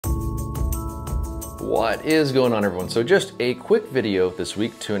What is going on, everyone? So just a quick video this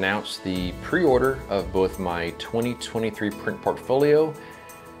week to announce the pre-order of both my 2023 print portfolio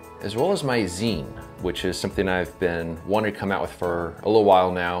as well as my zine, which is something I've been wanting to come out with for a little while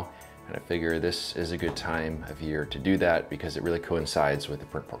now. And I figure this is a good time of year to do that because it really coincides with the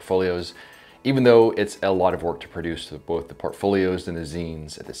print portfolios, even though it's a lot of work to produce both the portfolios and the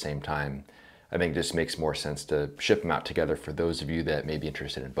zines at the same time. I think it just makes more sense to ship them out together for those of you that may be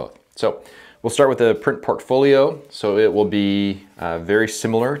interested in both. So we'll start with the print portfolio. So it will be very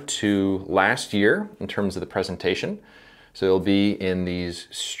similar to last year in terms of the presentation. So it'll be in these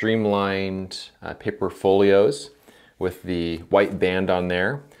streamlined paper folios with the white band on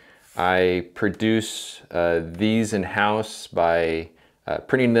there. I produce these in-house by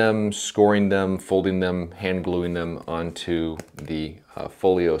printing them, scoring them, folding them, hand gluing them onto the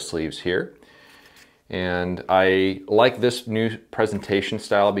folio sleeves here. And I like this new presentation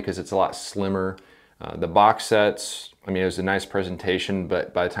style because it's a lot slimmer. The box sets, I mean, it was a nice presentation,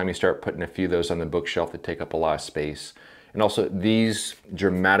 but by the time you start putting a few of those on the bookshelf, they take up a lot of space. And also these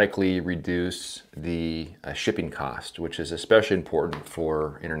dramatically reduce the shipping cost, which is especially important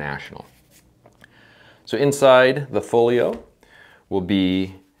for international. So inside the folio will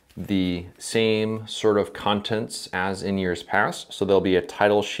be the same sort of contents as in years past. So there'll be a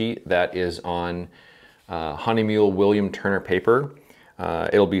title sheet that is on Honeymuhle William Turner paper.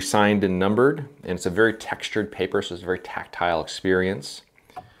 It'll be signed and numbered, and it's a very textured paper, so it's a very tactile experience.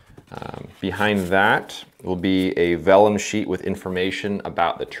 Behind that will be a vellum sheet with information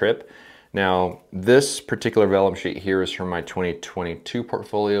about the trip. Now, this particular vellum sheet here is from my 2022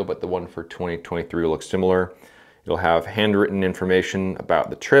 portfolio, but the one for 2023 will look similar. It'll have handwritten information about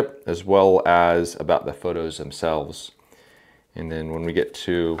the trip as well as about the photos themselves. And then when we get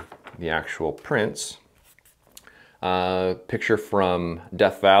to the actual prints, picture from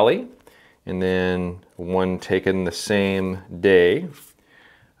Death Valley, and then one taken the same day.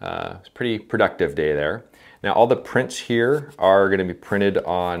 It's a pretty productive day there. Now all the prints here are going to be printed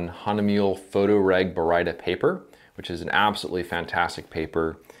on Honeymuhle Photoreg Baryta paper, which is an absolutely fantastic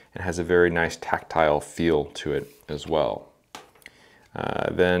paper and has a very nice tactile feel to it as well.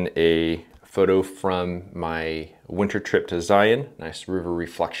 Then a photo from my winter trip to Zine, nice river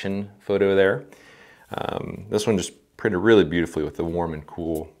reflection photo there. This one just printed really beautifully with the warm and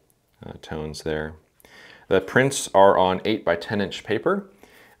cool tones there. The prints are on 8 by 10 inch paper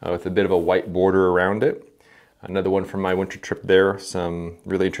with a bit of a white border around it. Another one from my winter trip there, some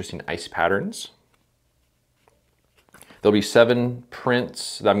really interesting ice patterns. There'll be 7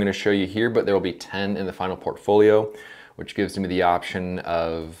 prints that I'm going to show you here, but there will be 10 in the final portfolio, which gives me the option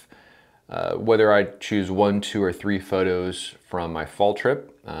of whether I choose 1, 2, or 3 photos from my fall trip,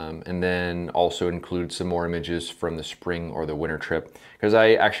 and then also include some more images from the spring or the winter trip, because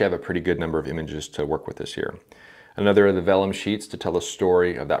I actually have a pretty good number of images to work with this year. Another of the vellum sheets to tell the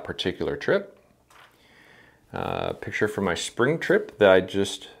story of that particular trip. Picture from my spring trip that I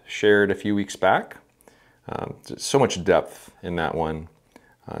just shared a few weeks back. So much depth in that one.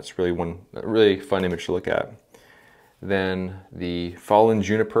 It's really a really fun image to look at. Then the fallen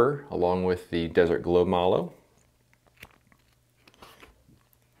juniper along with the desert globe mallow.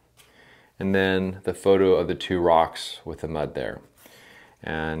 And then the photo of the 2 rocks with the mud there.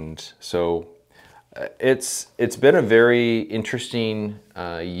 And so it's been a very interesting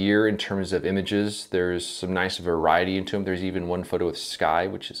year in terms of images. There's some nice variety into them. There's even one photo with sky,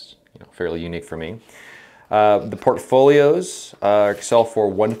 which is fairly unique for me. The portfolios sell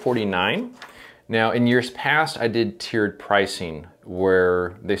for $149. Now, in years past, I did tiered pricing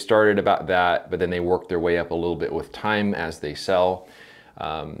where they started about that, but then they worked their way up a little bit with time as they sell.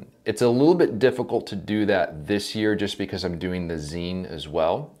 It's a little bit difficult to do that this year just because I'm doing the zine as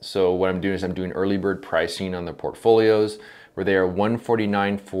well. So what I'm doing is I'm doing early bird pricing on the portfolios where they are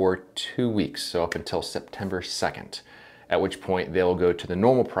 $149 for 2 weeks, so up until September 2nd, at which point they'll go to the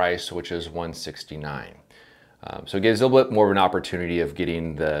normal price, which is $169. So it gives a little bit more of an opportunity of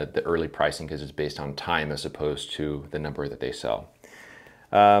getting the early pricing because it's based on time as opposed to the number that they sell.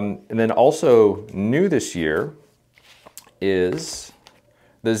 And then also new this year is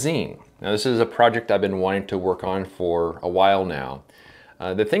the zine. Now this is a project I've been wanting to work on for a while now.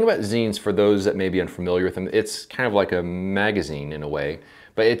 The thing about zines, for those that may be unfamiliar with them, it's kind of like a magazine in a way,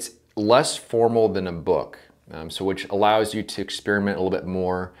 but it's less formal than a book, so which allows you to experiment a little bit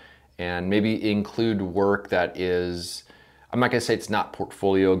more and maybe include work that is, I'm not gonna say it's not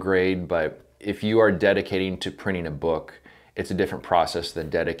portfolio grade, but if you are dedicating to printing a book, it's a different process than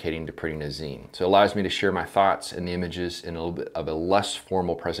dedicating to printing a zine. So it allows me to share my thoughts and the images in a little bit of a less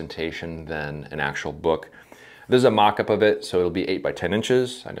formal presentation than an actual book. There's a mock-up of it, so it'll be 8 by 10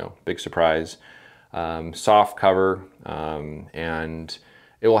 inches. I know, big surprise. soft cover, and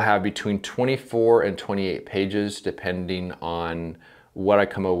it will have between 24 and 28 pages depending on what I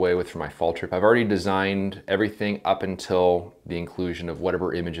come away with for my fall trip. I've already designed everything up until the inclusion of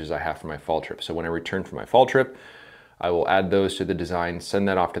whatever images I have for my fall trip. So when I return from my fall trip, I will add those to the design, send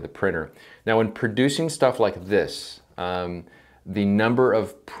that off to the printer. Now, when producing stuff like this, the number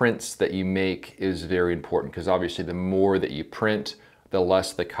of prints that you make is very important, because obviously the more that you print, the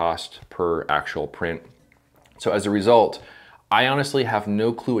less the cost per actual print. So as a result, I honestly have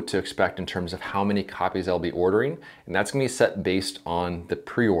no clue what to expect in terms of how many copies I'll be ordering, and that's gonna be set based on the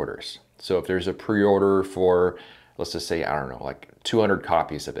pre-orders. So if there's a pre-order for, let's just say, I don't know, like 200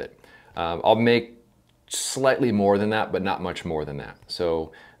 copies of it, I'll make slightly more than that, but not much more than that.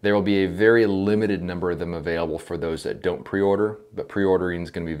 So there will be a very limited number of them available for those that don't pre-order, but pre-ordering is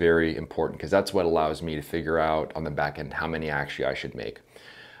gonna be very important because that's what allows me to figure out on the back end how many actually I should make.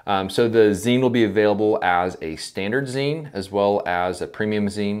 So the zine will be available as a standard zine as well as a premium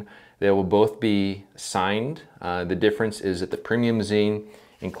zine. They will both be signed. The difference is that the premium zine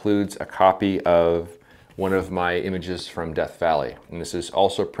includes a copy of one of my images from Death Valley. And this is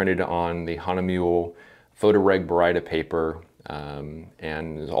also printed on the Hahnemühle Photoreg Baryta paper, and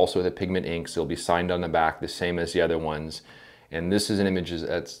there's also the pigment inks. It'll be signed on the back the same as the other ones. And this is an image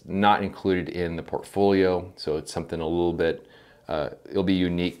that's not included in the portfolio, so it's something a little bit it'll be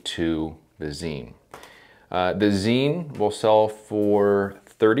unique to the zine. The zine will sell for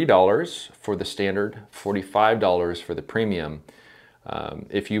 $30 for the standard, $45 for the premium.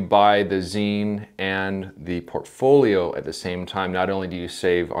 If you buy the zine and the portfolio at the same time, not only do you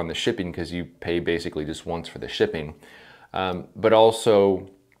save on the shipping because you pay basically just once for the shipping, but also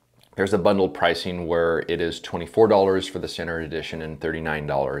there's a bundled pricing where it is $24 for the standard edition and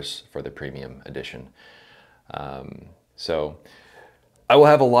 $39 for the premium edition. So I will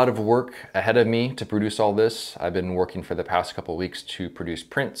have a lot of work ahead of me to produce all this. I've been working for the past couple of weeks to produce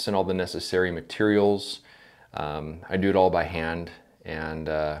prints and all the necessary materials. I do it all by hand, and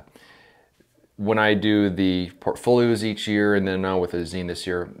when I do the portfolios each year and then now with the zine this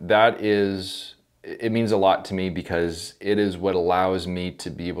year, it means a lot to me because it is what allows me to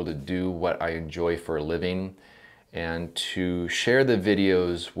be able to do what I enjoy for a living and to share the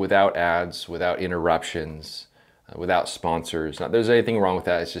videos without ads, without interruptions, without sponsors. Not there's anything wrong with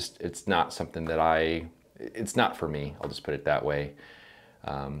that. It's just, it's not something that it's not for me. I'll just put it that way.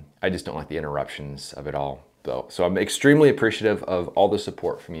 I just don't like the interruptions of it all. So I'm extremely appreciative of all the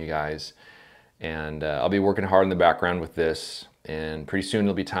support from you guys. And I'll be working hard in the background with this. And pretty soon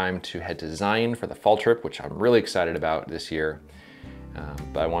it'll be time to head to Zine for the fall trip, which I'm really excited about this year.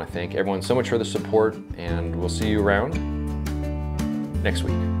 But I want to thank everyone so much for the support, and we'll see you around next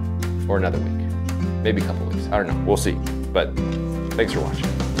week or another week. Maybe a couple weeks. I don't know. We'll see. But thanks for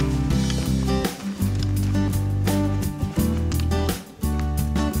watching.